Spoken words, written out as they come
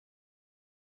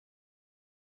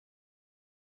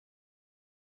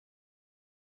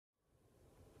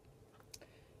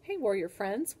Hey warrior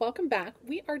friends, welcome back.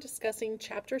 We are discussing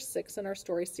chapter 6 in our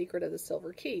story Secret of the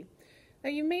Silver Key. Now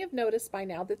you may have noticed by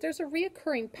now that there's a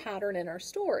reoccurring pattern in our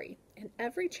story. In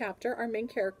every chapter, our main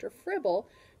character Fribble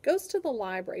goes to the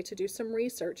library to do some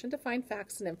research and to find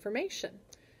facts and information.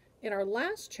 In our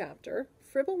last chapter,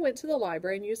 Fribble went to the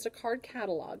library and used a card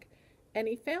catalog, and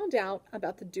he found out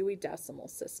about the Dewey Decimal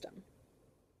System.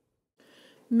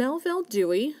 Melville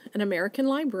Dewey, an American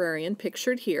librarian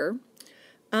pictured here,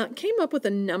 came up with a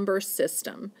number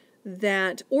system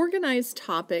that organized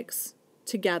topics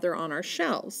together on our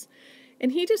shelves.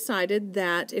 And he decided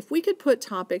that if we could put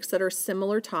topics that are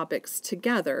similar topics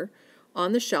together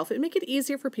on the shelf, it'd make it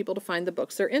easier for people to find the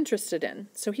books they're interested in.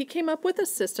 So he came up with a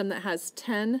system that has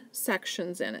 10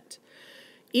 sections in it.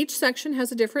 Each section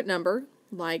has a different number,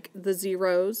 like the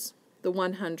zeros, the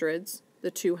 100s,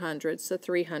 the 200s, the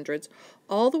 300s,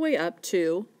 all the way up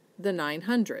to the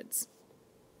 900s.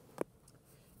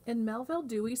 In Melville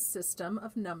Dewey's system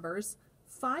of numbers,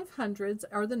 500s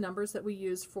are the numbers that we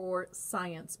use for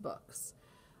science books.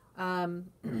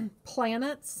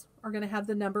 Planets are going to have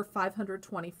the number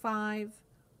 525.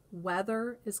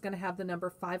 Weather is going to have the number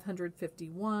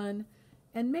 551.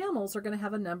 And mammals are going to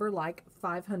have a number like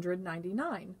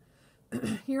 599.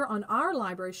 Here on our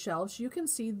library shelves, you can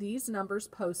see these numbers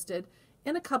posted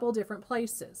in a couple different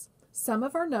places. Some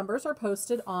of our numbers are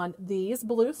posted on these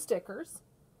blue stickers.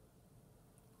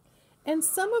 And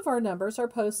some of our numbers are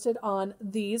posted on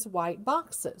these white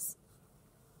boxes.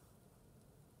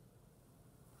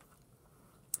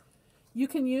 You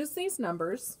can use these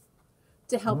numbers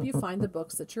to help you find the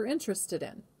books that you're interested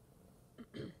in.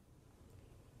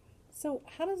 So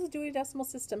how does the Dewey Decimal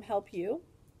System help you?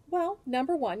 Well,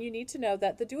 number one, you need to know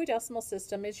that the Dewey Decimal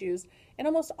System is used in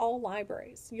almost all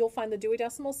libraries. You'll find the Dewey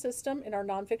Decimal System in our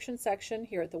nonfiction section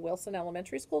here at the Wilson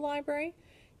Elementary School Library.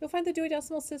 You'll find the Dewey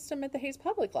Decimal System at the Hayes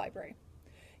Public Library.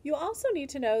 You also need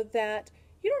to know that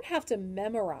you don't have to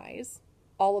memorize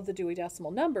all of the Dewey Decimal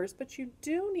numbers, but you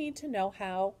do need to know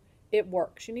how it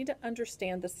works. You need to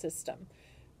understand the system.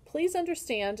 Please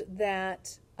understand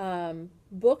that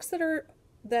books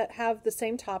that have the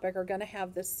same topic are going to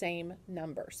have the same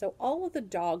number. So all of the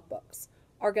dog books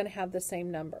are going to have the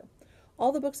same number.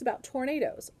 All the books about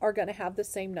tornadoes are going to have the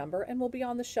same number and will be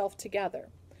on the shelf together.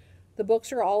 The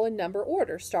books are all in number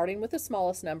order, starting with the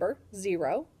smallest number,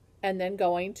 0, and then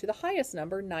going to the highest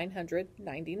number,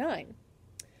 999.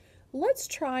 Let's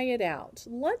try it out.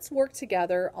 Let's work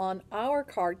together on our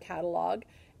card catalog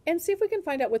and see if we can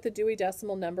find out what the Dewey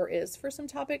Decimal number is for some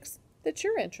topics that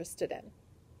you're interested in.